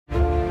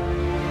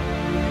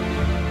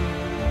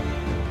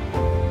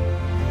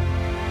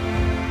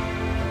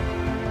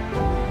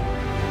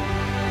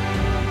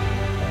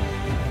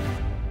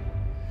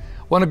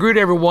Want to greet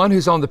everyone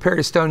who's on the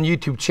Perry Stone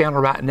YouTube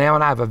channel right now,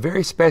 and I have a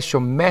very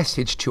special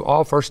message to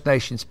all First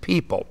Nations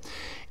people.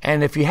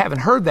 And if you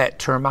haven't heard that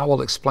term, I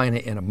will explain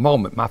it in a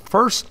moment. The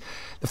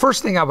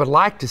first thing I would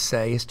like to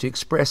say is to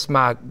express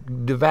my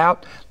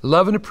devout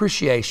love and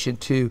appreciation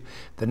to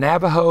the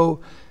Navajo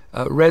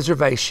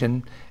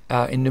Reservation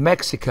in New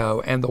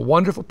Mexico and the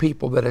wonderful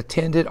people that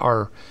attended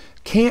our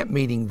camp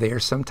meeting there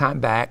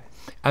sometime back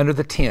under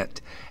the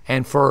tent,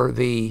 and for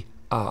the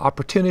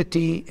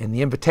opportunity and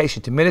the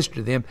invitation to minister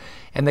to them.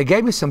 And they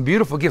gave me some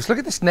beautiful gifts. Look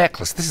at this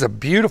necklace. This is a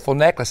beautiful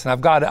necklace, and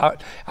I've got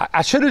it.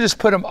 I should have just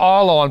put them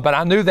all on, but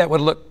I knew that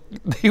would look,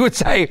 you would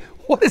say,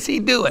 what is he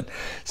doing?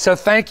 So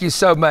thank you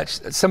so much.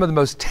 Some of the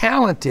most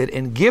talented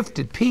and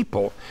gifted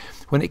people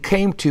when it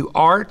came to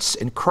arts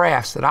and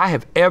crafts that I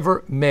have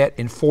ever met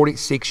in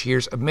 46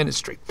 years of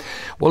ministry.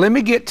 Well, let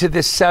me get to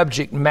this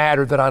subject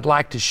matter that I'd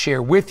like to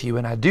share with you,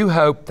 and I do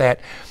hope that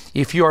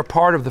if you are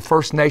part of the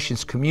First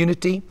Nations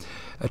community,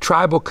 a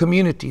tribal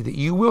community, that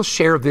you will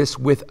share this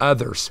with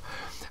others.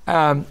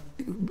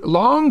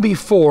 Long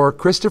before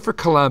Christopher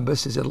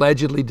Columbus has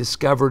allegedly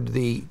discovered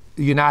the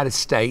United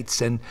States,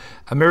 and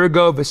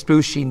Amerigo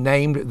Vespucci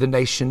named the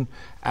nation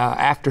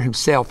after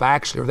himself,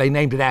 actually, or they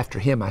named it after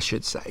him, I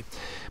should say.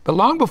 But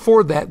long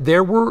before that,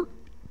 there were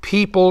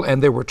people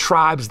and there were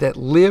tribes that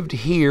lived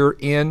here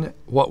in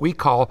what we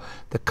call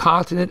the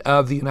continent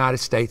of the United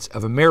States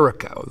of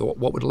America,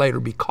 what would later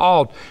be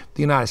called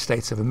the United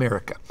States of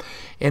America.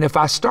 And if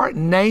I start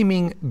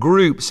naming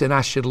groups, and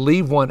I should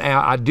leave one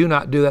out, I do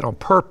not do that on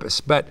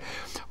purpose, but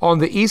on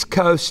the east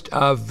coast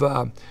of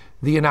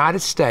the United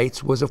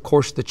States was, of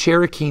course, the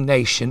Cherokee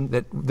Nation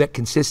that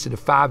consisted of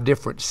 5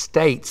 different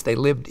states. They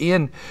lived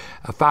in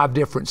 5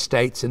 different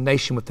states, a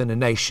nation within a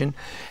nation.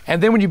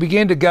 And then when you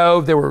begin to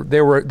go, there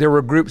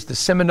were groups, the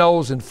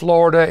Seminoles in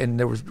Florida, and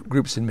there was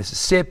groups in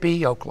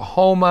Mississippi,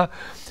 Oklahoma.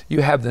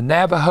 You have the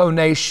Navajo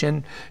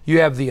Nation, you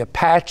have the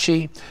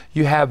Apache,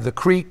 you have the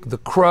Creek, the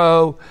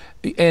Crow,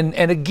 and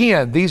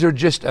again, these are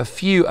just a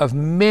few of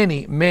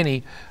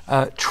many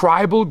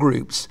tribal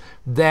groups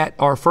that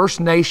are First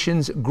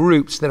Nations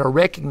groups that are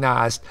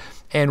recognized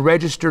and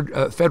registered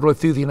federally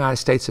through the United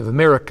States of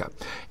America.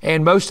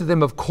 And most of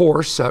them, of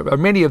course, or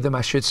many of them,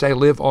 I should say,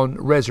 live on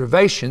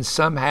reservations.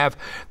 Some have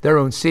their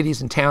own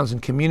cities and towns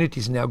and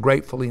communities now,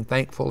 gratefully and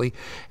thankfully,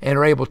 and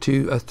are able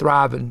to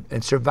thrive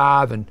and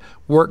survive and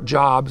work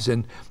jobs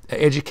and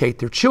educate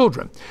their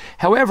children.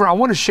 However, I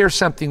want to share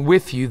something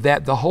with you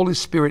that the Holy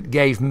Spirit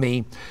gave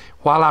me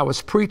while I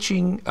was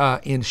preaching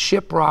in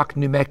Shiprock,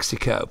 New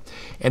Mexico.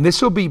 And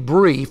this will be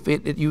brief.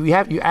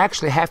 You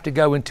actually have to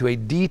go into a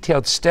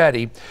detailed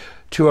study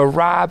to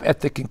arrive at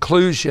the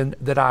conclusion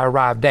that I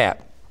arrived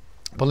at.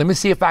 But let me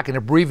see if I can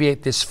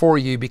abbreviate this for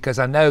you, because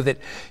I know that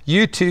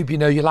YouTube,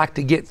 you like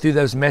to get through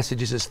those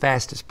messages as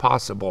fast as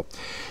possible.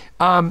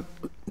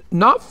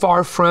 Not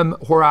far from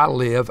where I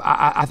live,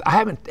 I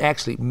haven't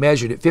actually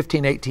measured it,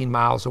 15, 18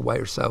 miles away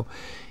or so,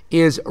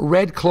 is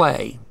Red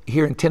Clay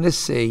here in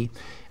Tennessee.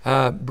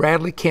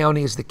 Bradley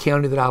County is the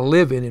county that I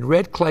live in, and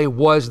Red Clay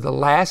was the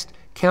last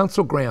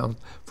council ground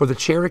for the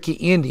Cherokee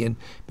Indian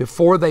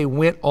before they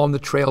went on the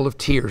Trail of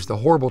Tears, the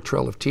horrible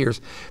Trail of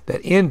Tears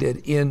that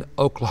ended in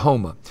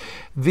Oklahoma.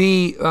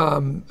 The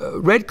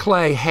Red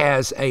Clay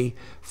has a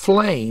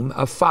flame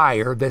of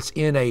fire that's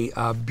in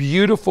a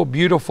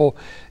beautiful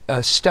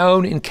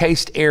stone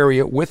encased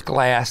area with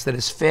glass that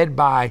is fed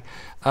by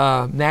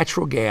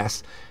natural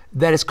gas,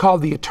 that is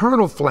called the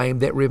eternal flame,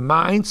 that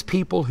reminds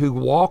people who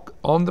walk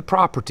on the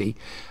property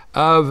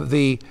of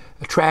the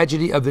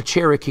tragedy of the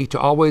Cherokee, to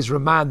always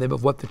remind them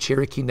of what the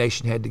Cherokee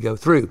Nation had to go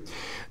through.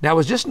 Now, it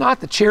was just not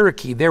the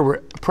Cherokee. There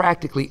were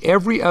practically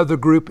every other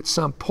group at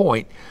some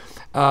point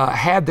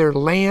had their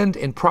land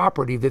and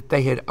property that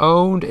they had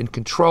owned and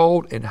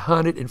controlled and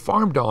hunted and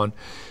farmed on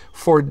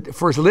for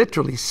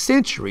literally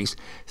centuries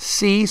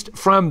seized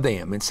from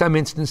them. In some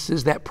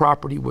instances, that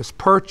property was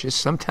purchased.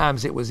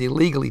 Sometimes it was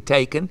illegally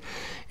taken.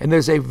 And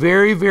there's a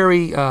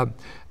very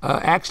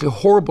actually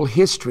horrible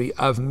history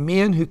of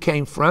men who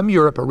came from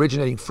Europe,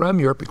 originating from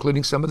Europe,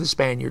 including some of the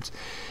Spaniards,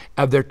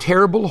 of their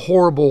terrible,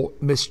 horrible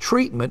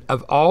mistreatment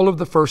of all of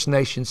the First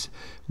Nations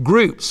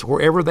groups.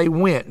 Wherever they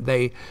went,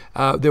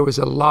 there was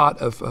a lot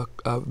of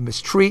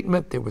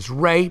mistreatment, there was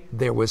rape,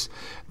 there was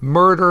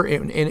murder,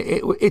 and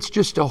it's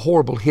just a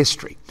horrible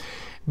history.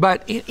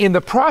 But in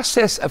the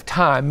process of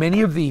time,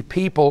 many of the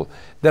people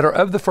that are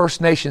of the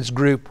First Nations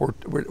group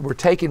were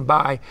taken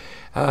by,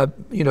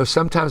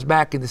 sometimes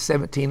back in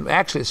the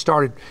actually it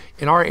started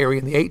in our area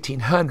in the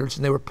 1800s,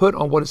 and they were put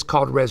on what is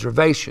called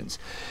reservations.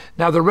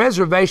 Now, the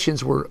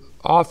reservations were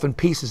often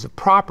pieces of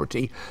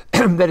property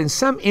that in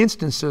some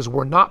instances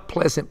were not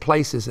pleasant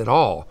places at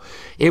all.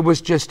 It was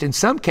just, in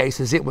some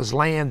cases, it was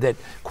land that,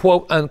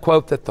 quote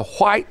unquote, that the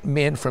white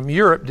men from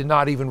Europe did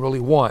not even really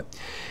want.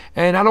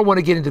 And I don't want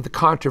to get into the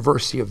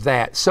controversy of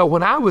that. So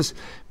when I was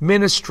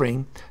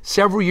ministering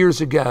several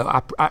years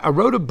ago, I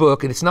wrote a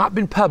book, and it's not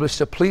been published,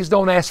 so please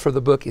don't ask for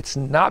the book. It's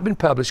not been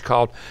published,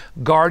 called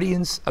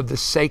Guardians of the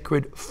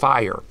Sacred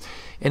Fire.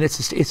 And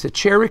it's a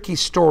Cherokee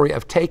story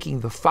of taking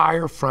the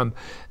fire from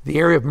the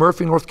area of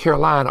Murphy, North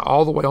Carolina,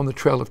 all the way on the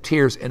Trail of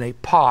Tears in a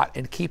pot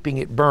and keeping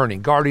it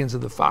burning, Guardians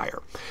of the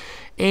Fire.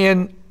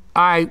 And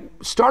I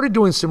started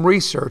doing some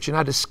research, and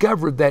I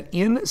discovered that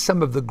in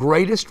some of the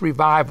greatest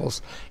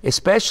revivals,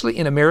 especially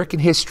in American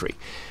history,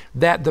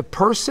 that the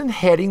person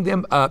heading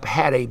them up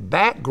had a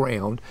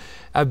background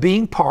of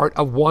being part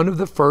of one of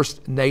the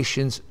First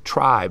Nations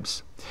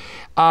tribes.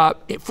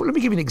 Let me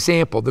give you an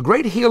example. The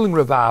Great Healing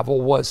Revival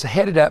was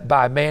headed up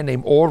by a man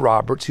named Oral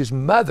Roberts, whose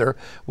mother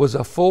was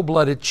a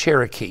full-blooded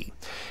Cherokee.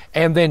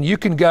 And then you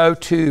can go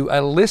to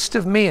a list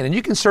of men, and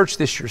you can search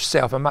this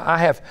yourself. I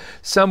have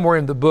somewhere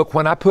in the book,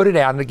 when I put it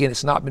out, and again,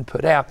 it's not been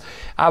put out,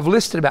 I've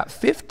listed about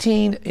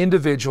 15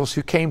 individuals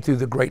who came through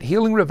the Great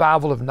Healing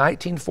Revival of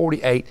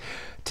 1948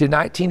 to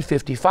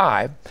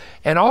 1955,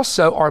 and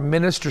also are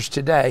ministers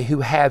today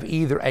who have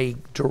either a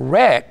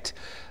direct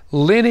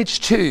lineage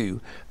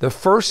to the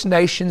First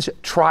Nations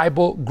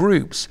tribal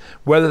groups,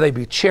 whether they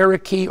be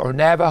Cherokee or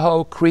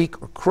Navajo, Creek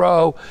or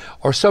Crow,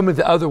 or some of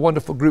the other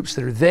wonderful groups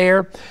that are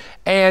there.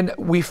 And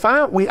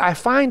I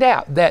find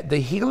out that the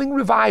Healing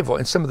Revival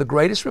and some of the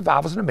greatest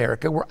revivals in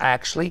America were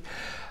actually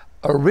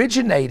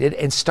originated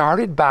and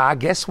started by,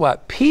 guess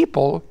what,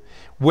 people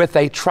with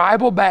a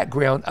tribal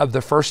background of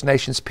the First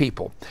Nations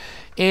people.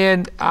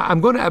 And I'm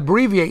going to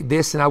abbreviate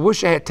this, and I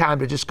wish I had time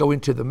to just go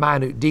into the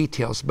minute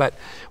details, but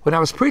when I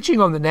was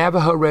preaching on the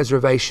Navajo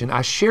reservation,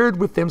 I shared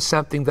with them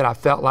something that I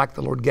felt like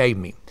the Lord gave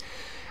me.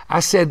 I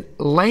said,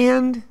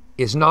 land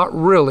is not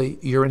really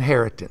your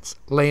inheritance.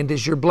 Land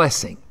is your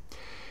blessing.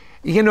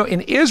 You know,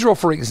 in Israel,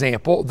 for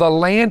example, the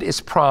land is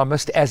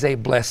promised as a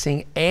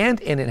blessing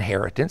and an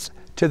inheritance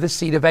to the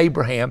seed of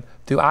Abraham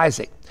through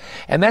Isaac.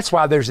 And that's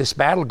why there's this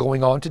battle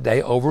going on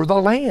today over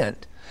the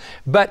land.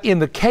 But in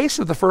the case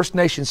of the First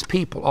Nations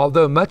people,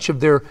 although much of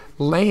their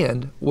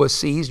land was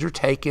seized or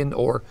taken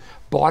or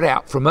bought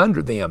out from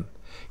under them,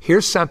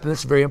 here's something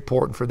that's very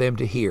important for them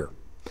to hear.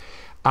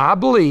 I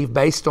believe,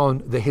 based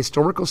on the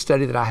historical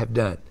study that I have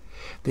done,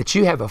 that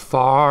you have a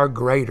far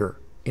greater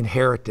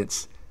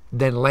inheritance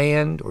than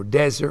land or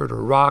desert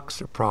or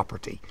rocks or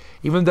property,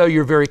 even though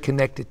you're very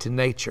connected to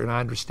nature, and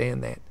I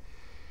understand that.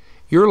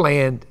 Your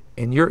land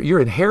and your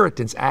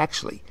inheritance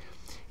actually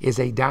is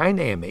a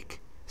dynamic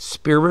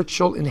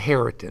spiritual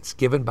inheritance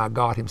given by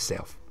God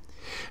Himself.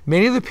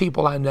 Many of the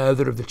people I know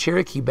that are of the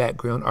Cherokee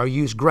background are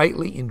used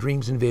greatly in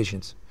dreams and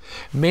visions.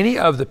 Many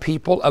of the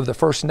people of the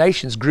First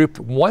Nations group,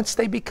 once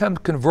they become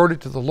converted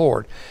to the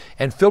Lord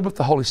and filled with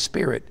the Holy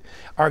Spirit,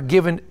 are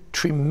given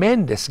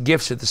tremendous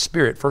gifts of the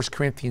Spirit. 1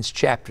 Corinthians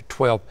chapter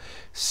 12,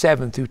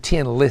 7 through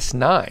 10 lists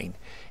 9.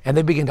 And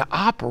they begin to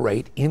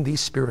operate in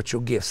these spiritual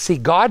gifts. See,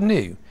 God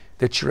knew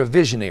that you're a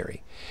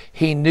visionary.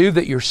 He knew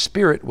that your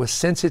spirit was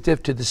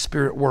sensitive to the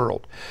spirit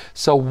world.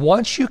 So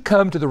once you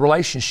come to the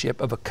relationship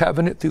of a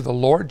covenant through the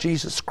Lord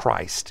Jesus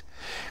Christ,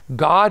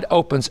 God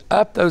opens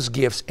up those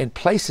gifts and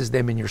places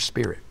them in your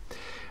spirit.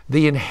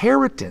 The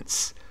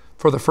inheritance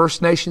for the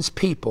First Nations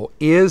people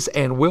is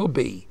and will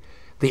be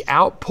the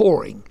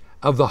outpouring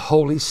of the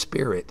Holy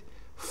Spirit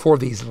for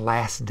these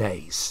last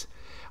days.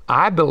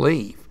 I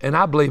believe, and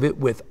I believe it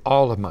with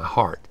all of my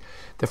heart,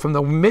 that from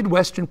the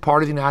Midwestern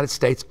part of the United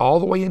States all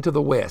the way into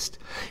the West,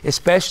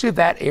 especially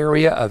that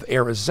area of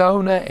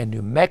Arizona and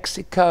New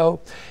Mexico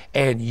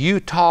and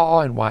Utah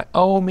and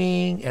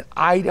Wyoming and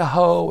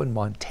Idaho and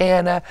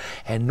Montana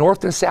and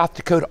North and South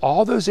Dakota,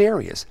 all those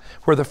areas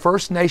where the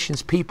First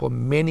Nations people,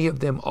 many of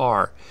them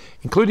are,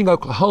 including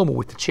Oklahoma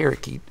with the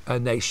Cherokee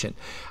Nation.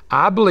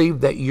 I believe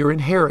that your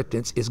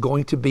inheritance is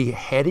going to be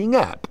heading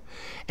up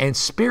and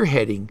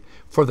spearheading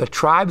for the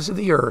tribes of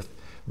the earth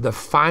the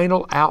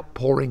final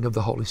outpouring of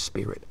the Holy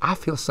Spirit. I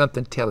feel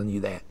something telling you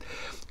that.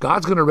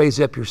 God's going to raise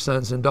up your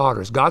sons and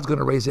daughters. God's going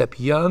to raise up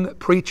young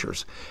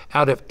preachers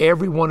out of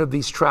every one of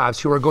these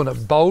tribes who are going to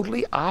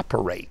boldly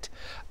operate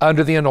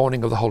under the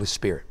anointing of the Holy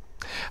Spirit.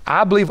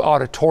 I believe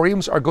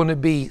auditoriums are going to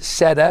be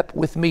set up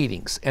with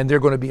meetings, and they're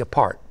going to be a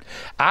part.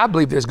 I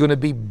believe there's going to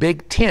be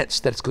big tents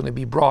that's going to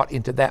be brought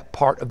into that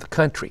part of the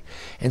country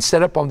and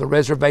set up on the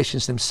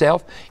reservations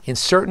themselves in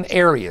certain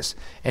areas.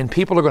 And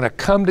people are going to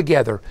come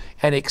together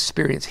and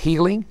experience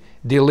healing,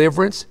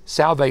 deliverance,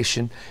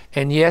 salvation,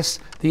 and yes,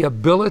 the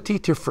ability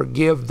to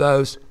forgive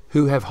those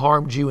who have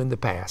harmed you in the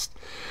past.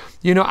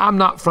 You know, I'm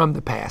not from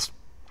the past.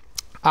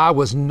 I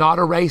was not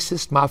a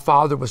racist. My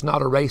father was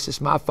not a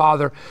racist. My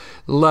father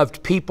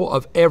loved people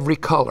of every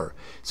color.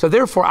 So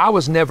therefore, I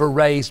was never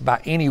raised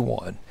by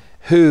anyone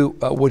who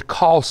would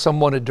call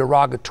someone a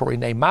derogatory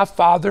name. My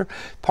father,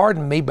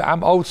 pardon me, but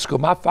I'm old school.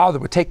 My father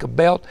would take a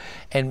belt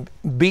and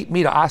beat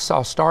me till I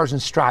saw stars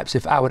and stripes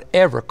if I would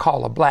ever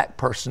call a black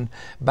person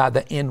by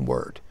the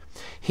N-word.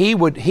 he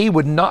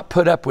would not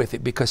put up with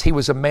it because he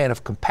was a man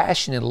of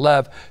compassion and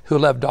love who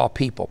loved all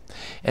people.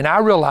 And I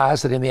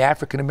realized that in the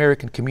African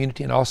American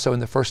community and also in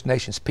the First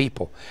Nations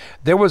people,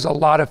 there was a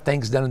lot of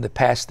things done in the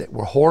past that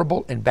were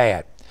horrible and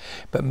bad.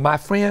 But my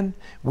friend,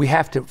 we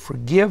have to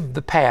forgive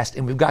the past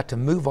and we've got to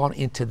move on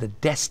into the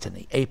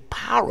destiny, a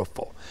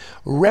powerful,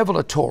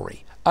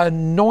 revelatory,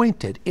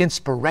 anointed,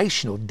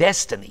 inspirational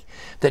destiny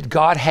that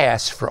God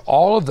has for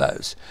all of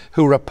those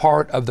who are a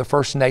part of the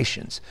First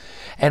Nations.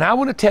 And I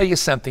want to tell you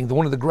something.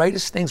 One of the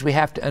greatest things we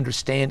have to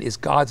understand is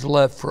God's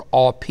love for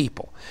all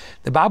people.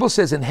 The Bible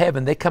says in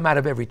heaven, they come out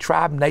of every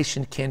tribe,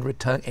 nation, kindred,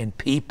 tongue, and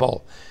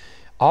people.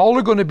 All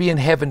are going to be in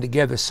heaven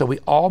together, so we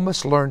all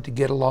must learn to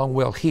get along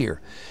well here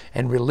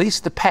and release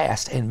the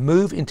past and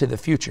move into the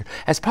future.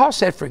 As Paul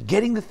said,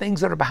 forgetting the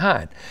things that are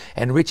behind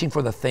and reaching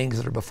for the things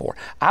that are before.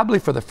 I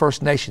believe for the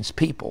First Nations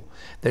people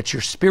that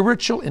your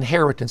spiritual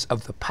inheritance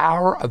of the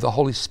power of the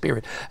Holy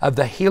Spirit, of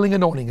the healing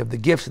anointing, of the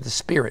gifts of the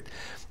Spirit,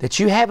 that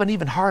you haven't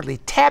even hardly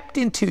tapped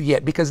into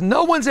yet because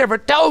no one's ever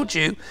told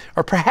you,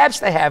 or perhaps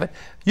they haven't,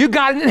 you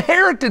got an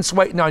inheritance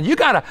waiting on you. You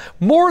got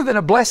more than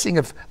a blessing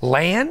of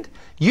land.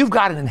 You've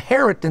got an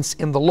inheritance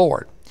in the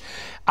Lord.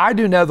 I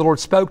do know the Lord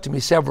spoke to me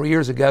several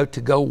years ago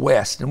to go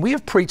west, and we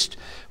have preached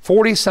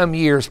 40 some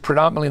years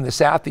predominantly in the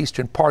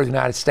southeastern part of the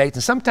United States,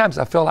 and sometimes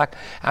I feel like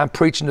I'm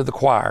preaching to the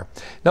choir.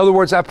 In other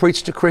words, I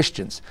preach to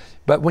Christians.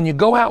 But when you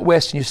go out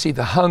west and you see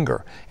the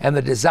hunger and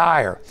the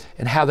desire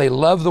and how they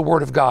love the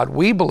Word of God,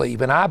 we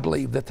believe, and I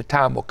believe that the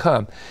time will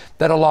come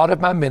that a lot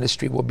of my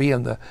ministry will be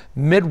in the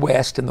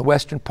Midwest and the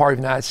western part of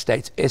the United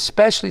States,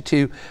 especially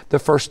to the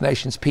First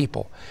Nations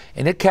people.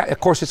 And of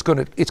course, it's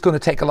going to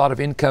take a lot of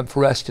income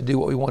for us to do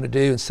what we want to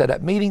do and set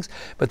up meetings,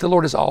 but the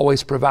Lord has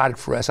always provided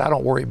for us. I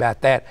don't worry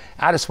about that.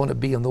 I just want to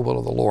be in the will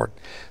of the Lord.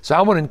 So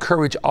I want to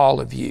encourage all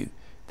of you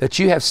that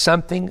you have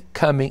something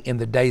coming in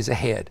the days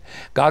ahead.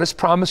 God has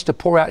promised to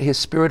pour out His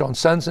Spirit on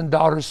sons and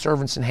daughters,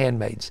 servants and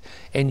handmaids.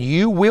 And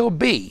you will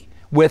be,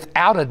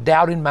 without a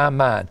doubt in my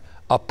mind,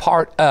 a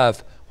part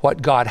of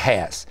what God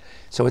has.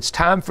 So it's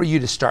time for you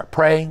to start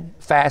praying,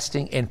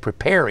 fasting, and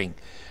preparing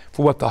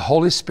for what the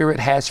Holy Spirit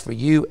has for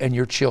you and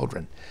your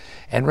children.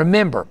 And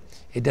remember,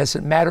 it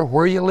doesn't matter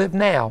where you live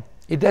now.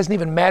 It doesn't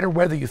even matter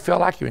whether you feel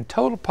like you're in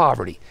total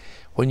poverty.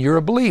 When you're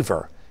a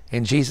believer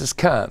and Jesus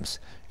comes,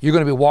 you're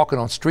going to be walking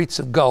on streets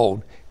of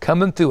gold,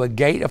 coming through a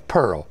gate of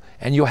pearl,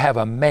 and you'll have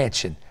a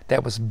mansion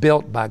that was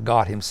built by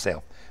God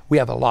Himself. We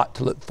have a lot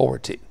to look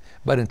forward to.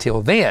 But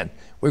until then,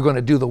 we're going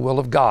to do the will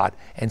of God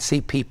and see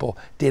people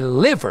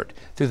delivered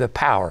through the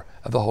power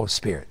of the Holy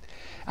Spirit.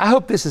 I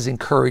hope this has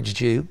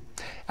encouraged you.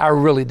 I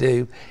really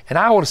do. And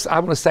I want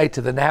to say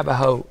to the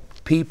Navajo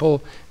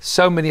people,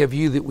 so many of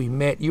you that we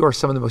met, you are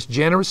some of the most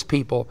generous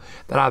people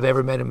that I've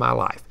ever met in my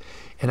life.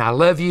 And I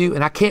love you,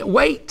 and I can't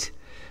wait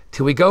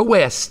till we go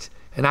west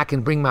and I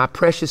can bring my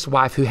precious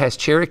wife who has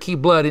Cherokee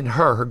blood in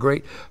her.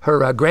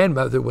 Her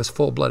grandmother was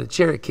full-blooded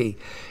Cherokee,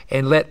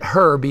 and let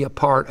her be a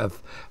part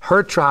of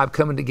her tribe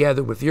coming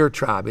together with your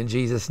tribe in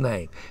Jesus'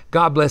 name.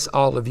 God bless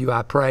all of you,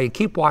 I pray.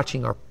 Keep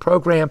watching our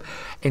program,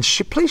 and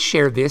please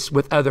share this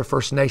with other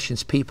First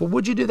Nations people.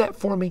 Would you do that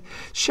for me?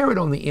 Share it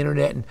on the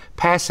internet and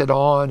pass it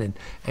on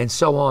and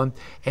so on.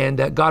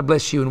 And God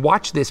bless you. And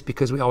watch this,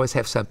 because we always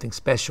have something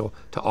special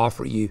to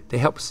offer you to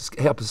help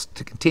us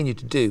to continue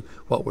to do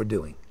what we're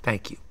doing.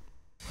 Thank you.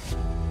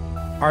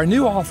 Our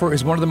new offer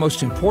is one of the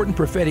most important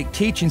prophetic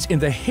teachings in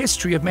the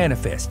history of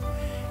Manifest.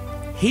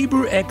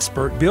 Hebrew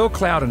expert Bill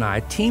Cloud and I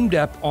teamed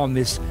up on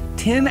this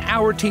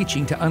 10-hour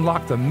teaching to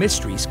unlock the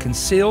mysteries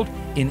concealed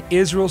in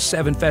Israel's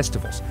 7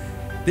 festivals.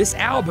 This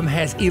album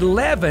has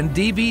 11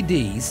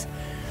 DVDs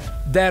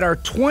that are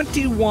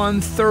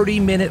 21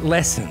 30-minute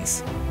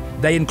lessons.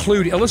 They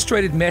include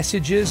illustrated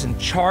messages and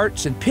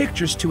charts and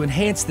pictures to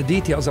enhance the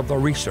details of the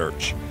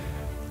research.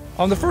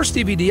 On the first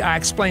DVD, I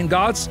explain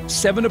God's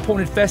 7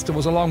 appointed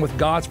festivals along with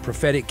God's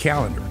prophetic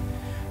calendar.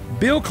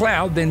 Bill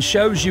Cloud then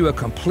shows you a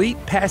complete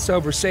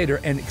Passover Seder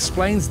and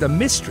explains the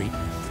mystery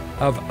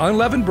of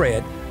unleavened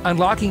bread,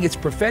 unlocking its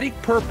prophetic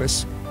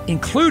purpose,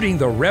 including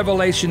the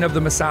revelation of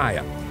the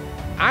Messiah.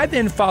 I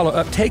then follow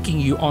up, taking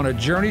you on a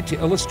journey to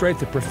illustrate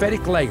the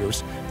prophetic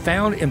layers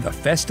found in the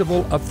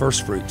Festival of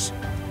First Fruits.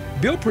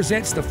 Bill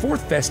presents the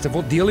 4th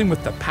festival, dealing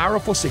with the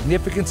powerful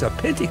significance of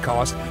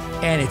Pentecost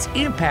and its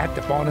impact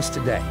upon us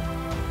today.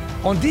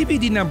 On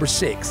DVD number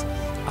 6,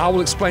 I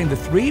will explain the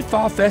 3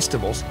 fall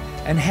festivals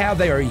and how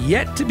they are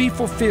yet to be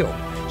fulfilled,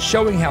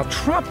 showing how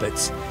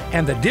trumpets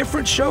and the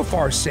different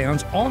shofar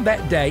sounds on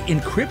that day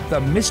encrypt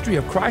the mystery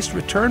of Christ's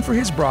return for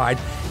His bride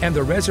and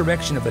the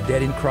resurrection of the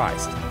dead in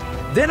Christ.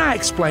 Then I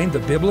explain the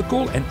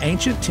biblical and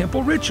ancient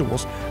temple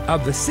rituals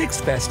of the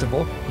 6th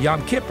festival,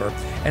 Yom Kippur,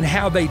 and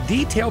how they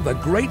detail the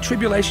great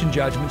tribulation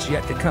judgments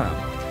yet to come.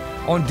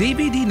 On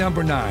DVD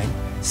number 9,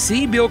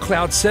 see Bill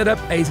Cloud set up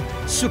a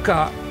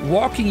sukkah,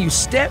 walking you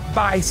step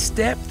by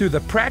step through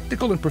the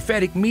practical and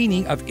prophetic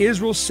meaning of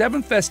Israel's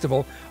 7th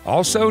festival,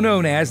 also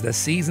known as the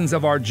Seasons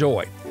of Our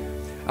Joy.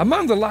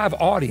 Among the live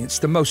audience,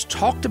 the most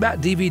talked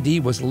about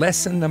DVD was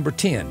lesson number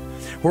 10,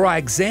 where I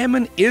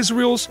examine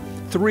Israel's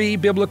 3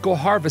 biblical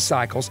harvest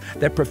cycles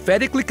that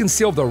prophetically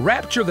conceal the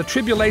rapture of the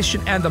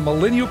tribulation and the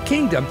millennial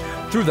kingdom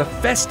through the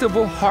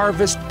festival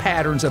harvest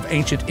patterns of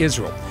ancient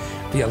Israel.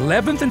 The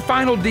 11th and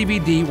final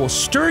DVD will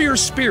stir your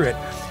spirit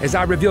as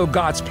I reveal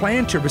God's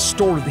plan to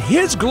restore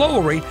His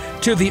glory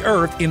to the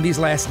earth in these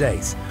last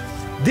days.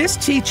 This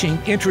teaching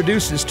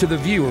introduces to the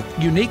viewer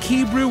unique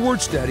Hebrew word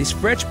studies,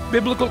 fresh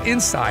biblical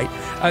insight,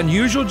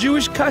 unusual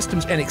Jewish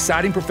customs, and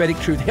exciting prophetic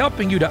truth,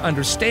 helping you to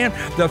understand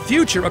the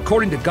future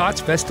according to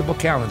God's festival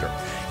calendar.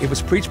 It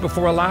was preached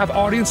before a live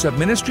audience of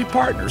ministry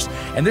partners,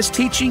 and this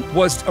teaching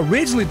was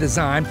originally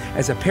designed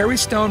as a Perry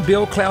Stone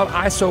Bill Cloud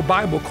ISO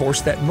Bible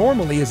course that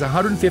normally is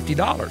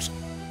 $150.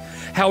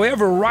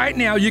 However, right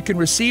now you can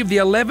receive the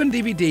 11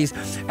 DVDs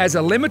as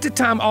a limited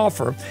time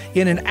offer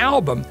in an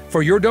album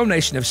for your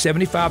donation of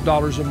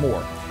 $75 or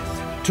more.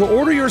 To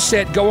order your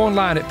set, go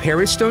online at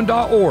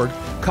perrystone.org,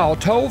 call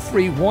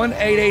toll-free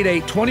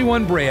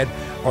 1-888-21-BREAD,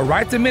 or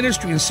write the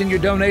ministry and send your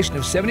donation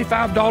of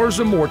 $75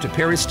 or more to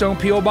Perry Stone,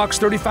 P.O. Box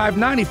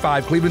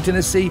 3595, Cleveland,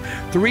 Tennessee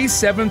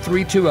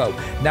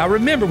 37320. Now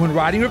remember, when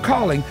writing or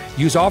calling,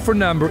 use offer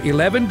number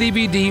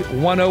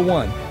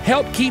 11DVD101.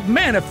 Help keep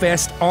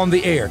Manifest on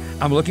the air.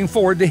 I'm looking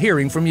forward to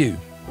hearing from you.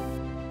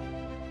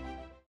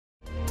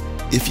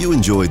 If you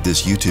enjoyed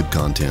this YouTube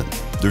content,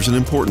 there's an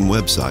important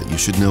website you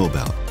should know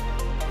about: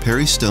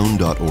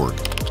 perrystone.org.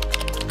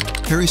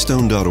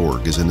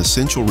 Perrystone.org is an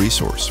essential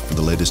resource for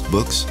the latest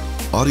books,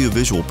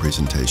 audiovisual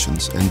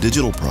presentations, and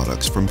digital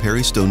products from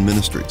Perry Stone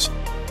Ministries,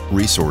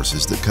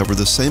 resources that cover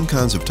the same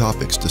kinds of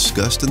topics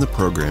discussed in the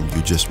program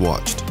you just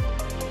watched.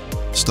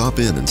 Stop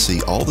in and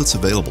see all that's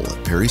available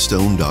at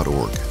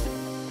perrystone.org.